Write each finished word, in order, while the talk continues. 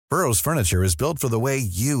Burrow's furniture is built for the way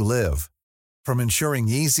you live. From ensuring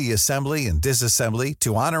easy assembly and disassembly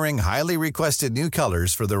to honoring highly requested new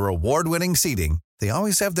colors for their award-winning seating, they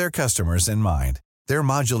always have their customers in mind. Their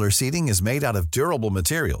modular seating is made out of durable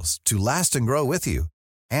materials to last and grow with you.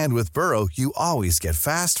 And with Burrow, you always get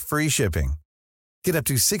fast, free shipping. Get up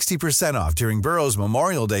to 60% off during Burrow's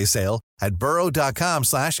Memorial Day sale at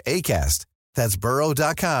burrow.com/ACAST. That's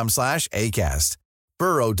burrow.com/ACAST.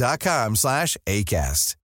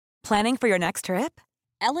 burrow.com/ACAST. Planning for your next trip?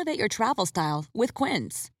 Elevate your travel style with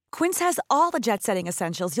Quince. Quince has all the jet-setting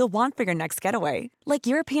essentials you'll want for your next getaway, like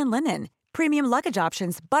European linen, premium luggage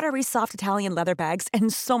options, buttery soft Italian leather bags,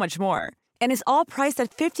 and so much more. And is all priced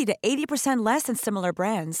at 50 to 80% less than similar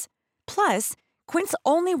brands. Plus, Quince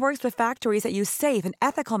only works with factories that use safe and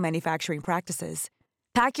ethical manufacturing practices.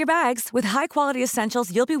 Pack your bags with high-quality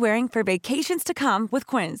essentials you'll be wearing for vacations to come with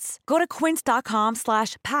Quince. Go to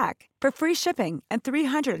quince.com/pack for free shipping and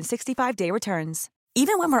 365-day returns.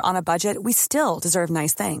 Even when we're on a budget, we still deserve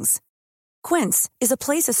nice things. Quince is a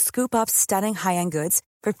place to scoop up stunning high-end goods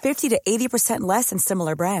for 50 to 80% less than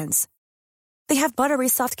similar brands. They have buttery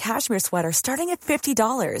soft cashmere sweaters starting at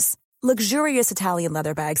 $50, luxurious Italian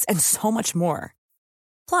leather bags, and so much more.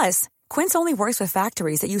 Plus, Quince only works with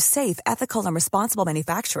factories that use safe, ethical, and responsible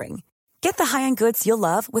manufacturing. Get the high-end goods you'll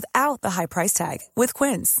love without the high price tag with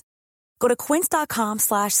Quince. Go to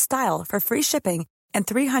quince.com/style for free shipping and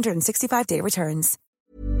 365-day returns.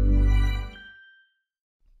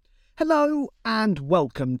 Hello and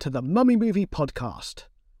welcome to the Mummy Movie Podcast,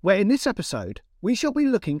 where in this episode we shall be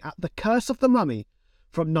looking at The Curse of the Mummy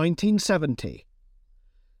from 1970.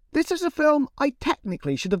 This is a film I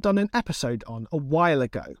technically should have done an episode on a while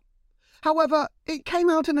ago. However, it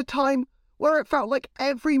came out in a time where it felt like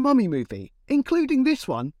every Mummy movie, including this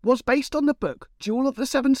one, was based on the book Jewel of the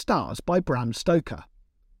Seven Stars by Bram Stoker.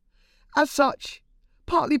 As such,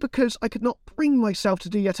 partly because I could not bring myself to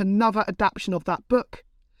do yet another adaptation of that book,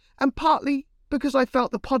 and partly because I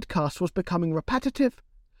felt the podcast was becoming repetitive,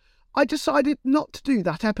 I decided not to do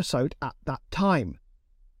that episode at that time.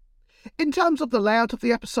 In terms of the layout of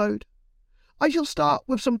the episode, I shall start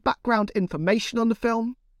with some background information on the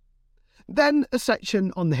film, then a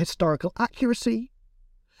section on the historical accuracy,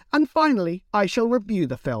 and finally I shall review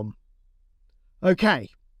the film.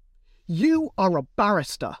 Okay, you are a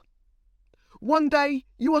barrister. One day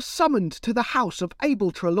you are summoned to the house of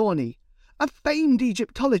Abel Trelawney, a famed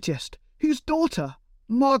Egyptologist whose daughter,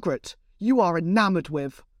 Margaret, you are enamoured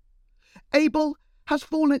with. Abel has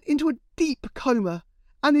fallen into a deep coma,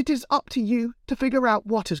 and it is up to you to figure out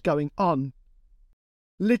what is going on.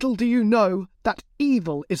 Little do you know that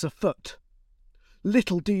evil is afoot.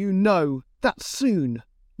 Little do you know that soon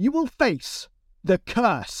you will face the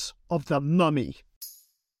curse of the mummy.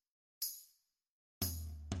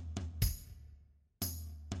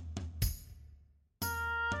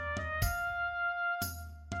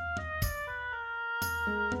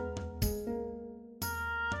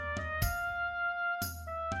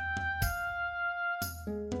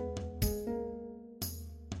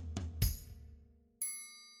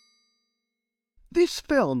 This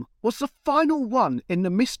film was the final one in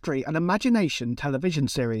the Mystery and Imagination television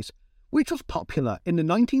series, which was popular in the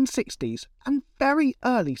 1960s and very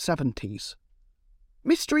early 70s.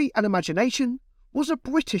 Mystery and Imagination was a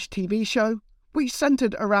British TV show which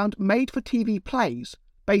centred around made-for-TV plays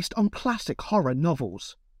based on classic horror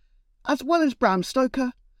novels. As well as Bram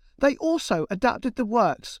Stoker, they also adapted the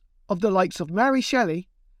works of the likes of Mary Shelley,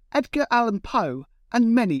 Edgar Allan Poe,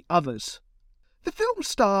 and many others. The film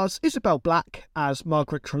stars Isabel Black as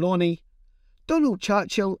Margaret Trelawney, Donald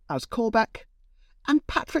Churchill as Corbeck, and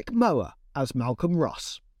Patrick Mower as Malcolm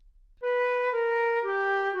Ross.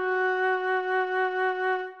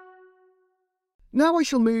 Now I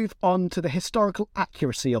shall move on to the historical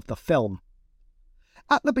accuracy of the film.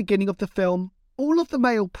 At the beginning of the film, all of the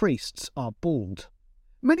male priests are bald.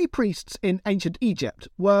 Many priests in ancient Egypt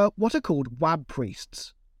were what are called Wab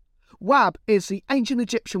priests. Wab is the ancient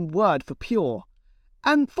Egyptian word for pure,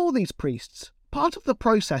 and for these priests, part of the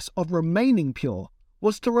process of remaining pure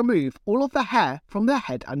was to remove all of the hair from their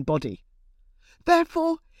head and body.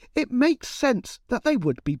 Therefore, it makes sense that they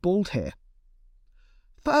would be bald here.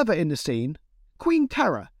 Further in the scene, Queen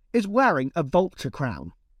Terra is wearing a vulture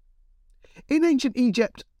crown. In ancient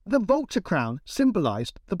Egypt, the vulture crown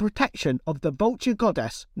symbolised the protection of the vulture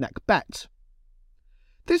goddess Nekhbet.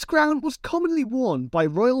 This crown was commonly worn by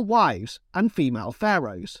royal wives and female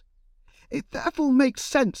pharaohs. It therefore makes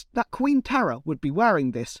sense that Queen Terra would be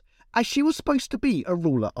wearing this, as she was supposed to be a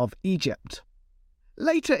ruler of Egypt.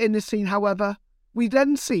 Later in this scene, however, we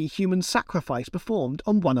then see human sacrifice performed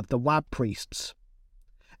on one of the Wab priests.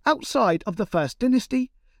 Outside of the First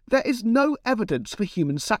Dynasty, there is no evidence for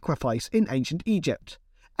human sacrifice in ancient Egypt,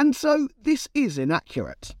 and so this is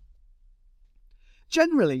inaccurate.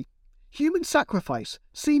 Generally, human sacrifice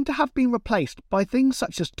seemed to have been replaced by things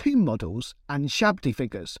such as tomb models and shabdi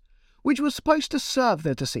figures, which were supposed to serve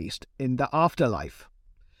the deceased in the afterlife.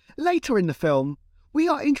 Later in the film, we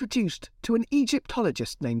are introduced to an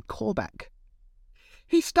Egyptologist named Korbeck.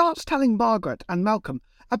 He starts telling Margaret and Malcolm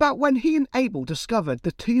about when he and Abel discovered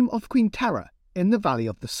the tomb of Queen Terra in the Valley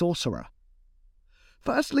of the Sorcerer.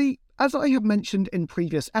 Firstly, as I have mentioned in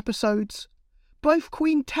previous episodes, both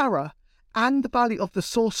Queen Terra and the Valley of the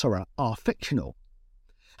Sorcerer are fictional.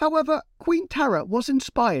 However, Queen Terra was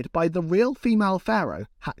inspired by the real female pharaoh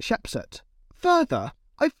Hatshepsut. Further,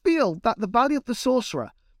 I feel that the Valley of the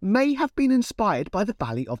Sorcerer may have been inspired by the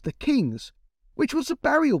Valley of the Kings, which was the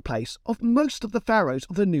burial place of most of the pharaohs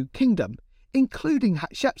of the New Kingdom, including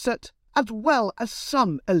Hatshepsut, as well as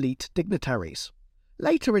some elite dignitaries.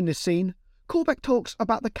 Later in this scene, Korbeck talks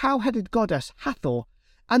about the cow-headed goddess Hathor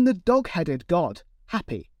and the dog-headed god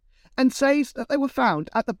Hapi, and says that they were found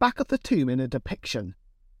at the back of the tomb in a depiction.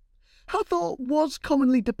 Hathor was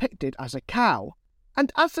commonly depicted as a cow,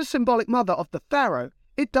 and as the symbolic mother of the pharaoh,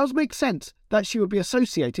 it does make sense that she would be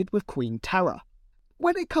associated with Queen Terra.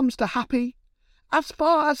 When it comes to Hapi, as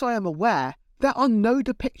far as I am aware, there are no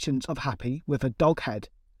depictions of Hapi with a dog head,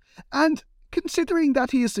 and considering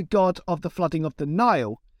that he is the god of the flooding of the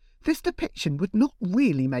Nile, this depiction would not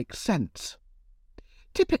really make sense.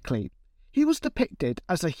 Typically, he was depicted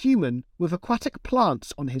as a human with aquatic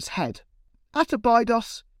plants on his head. At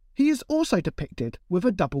Abydos, he is also depicted with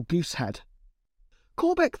a double goose head.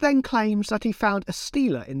 Korbeck then claims that he found a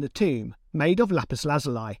stela in the tomb, made of lapis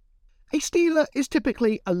lazuli. A stela is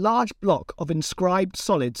typically a large block of inscribed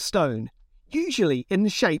solid stone, usually in the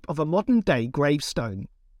shape of a modern-day gravestone.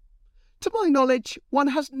 To my knowledge, one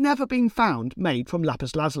has never been found made from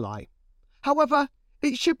lapis lazuli. However,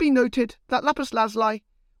 it should be noted that lapis lazuli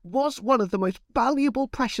was one of the most valuable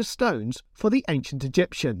precious stones for the ancient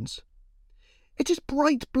Egyptians. It is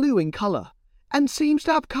bright blue in colour, and seems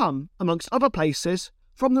to have come, amongst other places,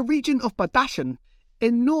 from the region of Badashan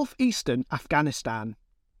in northeastern Afghanistan.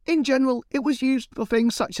 In general, it was used for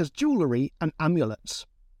things such as jewellery and amulets.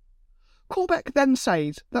 Korbeck then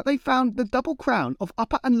says that they found the double crown of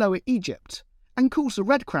Upper and Lower Egypt, and calls the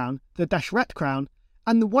red crown the Deshret crown,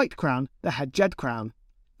 and the white crown the Hedjed crown.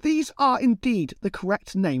 These are indeed the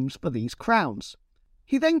correct names for these crowns.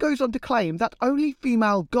 He then goes on to claim that only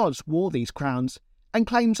female gods wore these crowns, and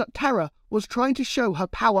claims that Terra was trying to show her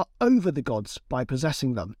power over the gods by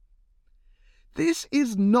possessing them. This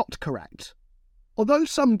is not correct. Although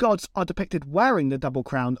some gods are depicted wearing the double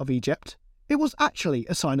crown of Egypt, it was actually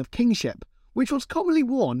a sign of kingship, which was commonly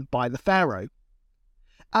worn by the pharaoh.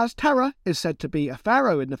 As Terra is said to be a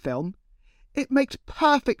pharaoh in the film, it makes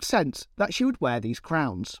perfect sense that she would wear these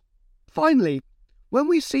crowns. Finally, when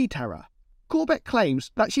we see Terra, Korbeck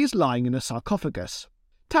claims that she is lying in a sarcophagus.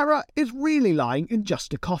 Terra is really lying in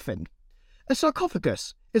just a coffin. A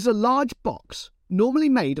sarcophagus is a large box, normally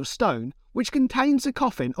made of stone, which contains the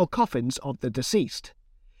coffin or coffins of the deceased.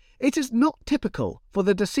 It is not typical for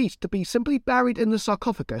the deceased to be simply buried in the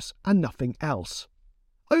sarcophagus and nothing else.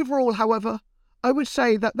 Overall, however, I would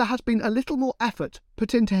say that there has been a little more effort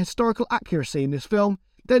put into historical accuracy in this film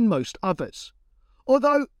than most others,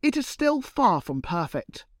 although it is still far from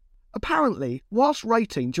perfect. Apparently, whilst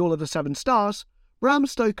writing Jewel of the Seven Stars, Bram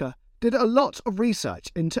Stoker did a lot of research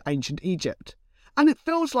into ancient Egypt, and it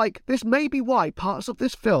feels like this may be why parts of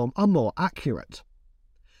this film are more accurate.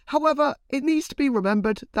 However, it needs to be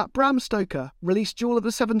remembered that Bram Stoker released Jewel of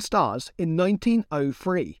the Seven Stars in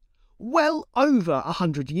 1903, well over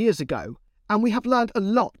 100 years ago, and we have learned a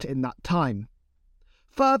lot in that time.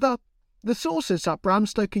 Further, the sources that Bram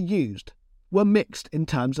Stoker used were mixed in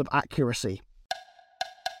terms of accuracy.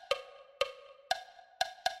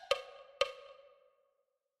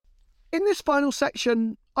 In this final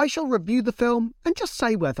section, I shall review the film and just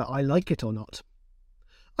say whether I like it or not.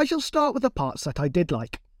 I shall start with the parts that I did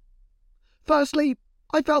like. Firstly,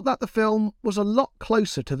 I felt that the film was a lot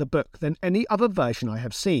closer to the book than any other version I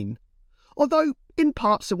have seen, although in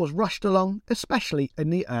parts it was rushed along, especially in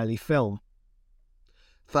the early film.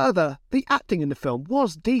 Further, the acting in the film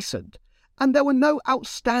was decent, and there were no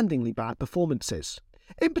outstandingly bad performances.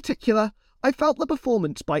 In particular, I felt the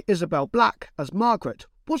performance by Isabel Black as Margaret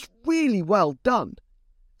was really well done.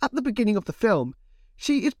 At the beginning of the film,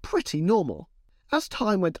 she is pretty normal. As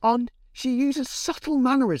time went on, she uses subtle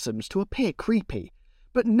mannerisms to appear creepy,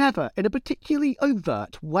 but never in a particularly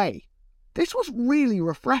overt way. This was really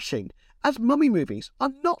refreshing, as mummy movies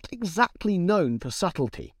are not exactly known for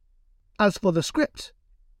subtlety. As for the script,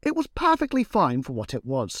 it was perfectly fine for what it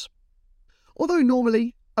was. Although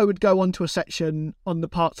normally I would go on to a section on the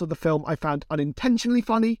parts of the film I found unintentionally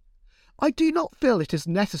funny, I do not feel it is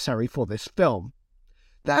necessary for this film.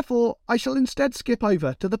 Therefore, I shall instead skip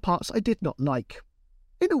over to the parts I did not like.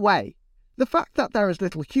 In a way, the fact that there is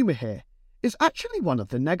little humour here is actually one of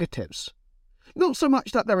the negatives. Not so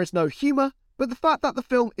much that there is no humour, but the fact that the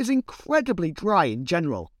film is incredibly dry in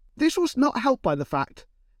general. This was not helped by the fact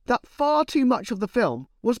that far too much of the film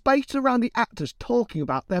was based around the actors talking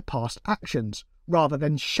about their past actions, rather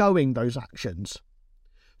than showing those actions.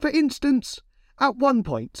 For instance, at one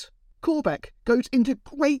point, Corbeck goes into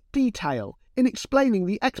great detail in explaining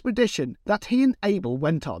the expedition that he and Abel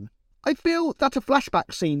went on. I feel that a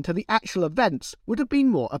flashback scene to the actual events would have been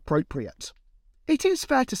more appropriate. It is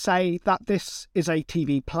fair to say that this is a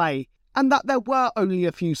TV play, and that there were only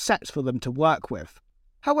a few sets for them to work with.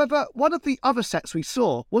 However, one of the other sets we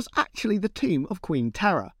saw was actually the tomb of Queen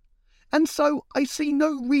Terra, and so I see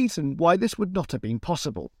no reason why this would not have been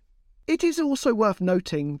possible. It is also worth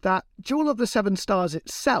noting that Jewel of the Seven Stars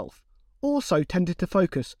itself also tended to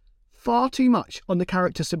focus far too much on the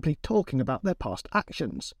characters simply talking about their past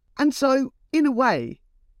actions. And so, in a way,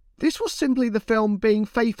 this was simply the film being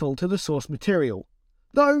faithful to the source material,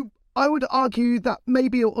 though I would argue that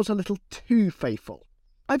maybe it was a little too faithful.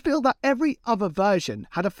 I feel that every other version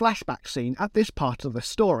had a flashback scene at this part of the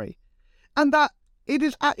story, and that it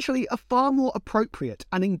is actually a far more appropriate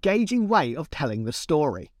and engaging way of telling the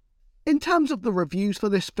story. In terms of the reviews for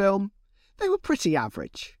this film, they were pretty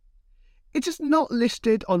average. It is not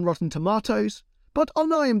listed on Rotten Tomatoes, but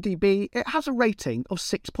on IMDb it has a rating of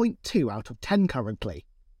 6.2 out of 10 currently.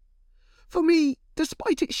 For me,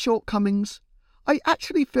 despite its shortcomings, I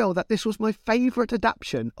actually feel that this was my favourite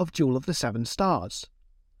adaptation of Jewel of the Seven Stars.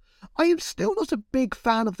 I am still not a big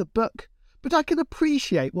fan of the book, but I can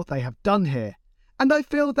appreciate what they have done here, and I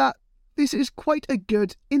feel that this is quite a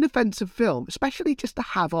good, inoffensive film, especially just to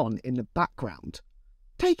have on in the background.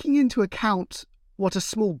 Taking into account what a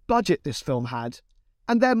small budget this film had,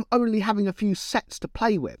 and them only having a few sets to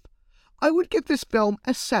play with, I would give this film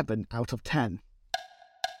a 7 out of 10.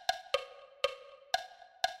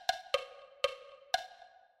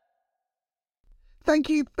 Thank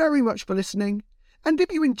you very much for listening, and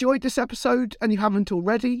if you enjoyed this episode and you haven't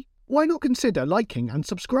already, why not consider liking and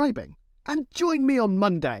subscribing? And join me on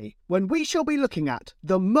Monday when we shall be looking at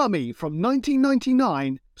The Mummy from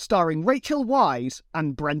 1999, starring Rachel Weisz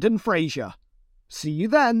and Brendan Fraser. See you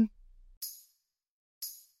then.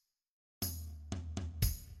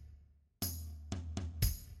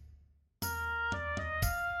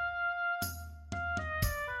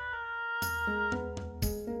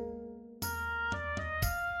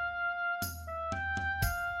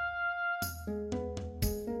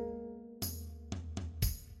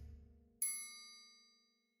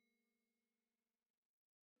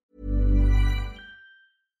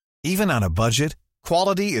 Even on a budget,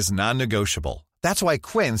 quality is non-negotiable. That's why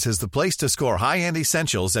Quince is the place to score high-end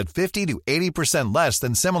essentials at 50 to 80% less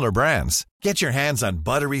than similar brands. Get your hands on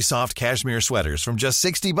buttery soft cashmere sweaters from just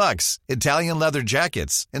 $60, Italian leather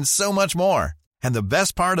jackets, and so much more. And the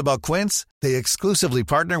best part about Quince, they exclusively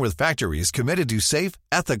partner with factories committed to safe,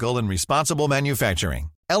 ethical, and responsible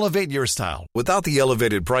manufacturing. Elevate your style without the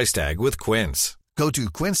elevated price tag with Quince. Go to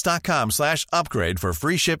quince.com/upgrade for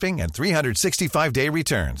free shipping and 365-day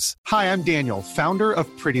returns. Hi, I'm Daniel, founder of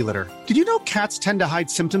Pretty Litter. Did you know cats tend to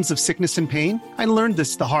hide symptoms of sickness and pain? I learned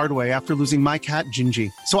this the hard way after losing my cat,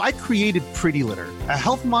 Gingy. So I created Pretty Litter, a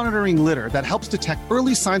health monitoring litter that helps detect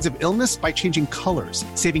early signs of illness by changing colors,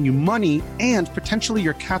 saving you money and potentially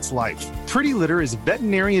your cat's life. Pretty Litter is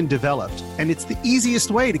veterinarian developed, and it's the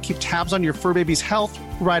easiest way to keep tabs on your fur baby's health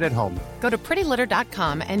right at home. Go to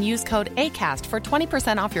prettylitter.com and use code ACAST for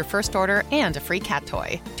 20% off your first order and a free cat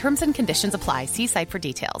toy. Terms and conditions apply. See site for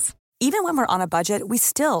details. Even when we're on a budget, we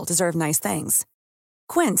still deserve nice things.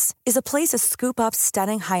 Quince is a place to scoop up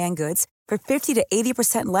stunning high-end goods for 50 to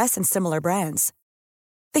 80% less than similar brands.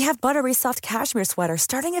 They have buttery soft cashmere sweaters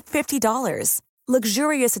starting at $50,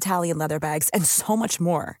 luxurious Italian leather bags, and so much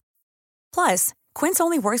more. Plus, Quince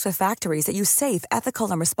only works with factories that use safe,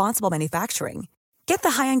 ethical, and responsible manufacturing. Get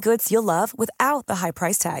the high-end goods you'll love without the high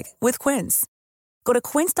price tag with Quince. Go to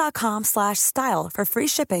quince.com/style for free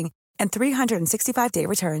shipping and 365-day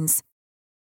returns.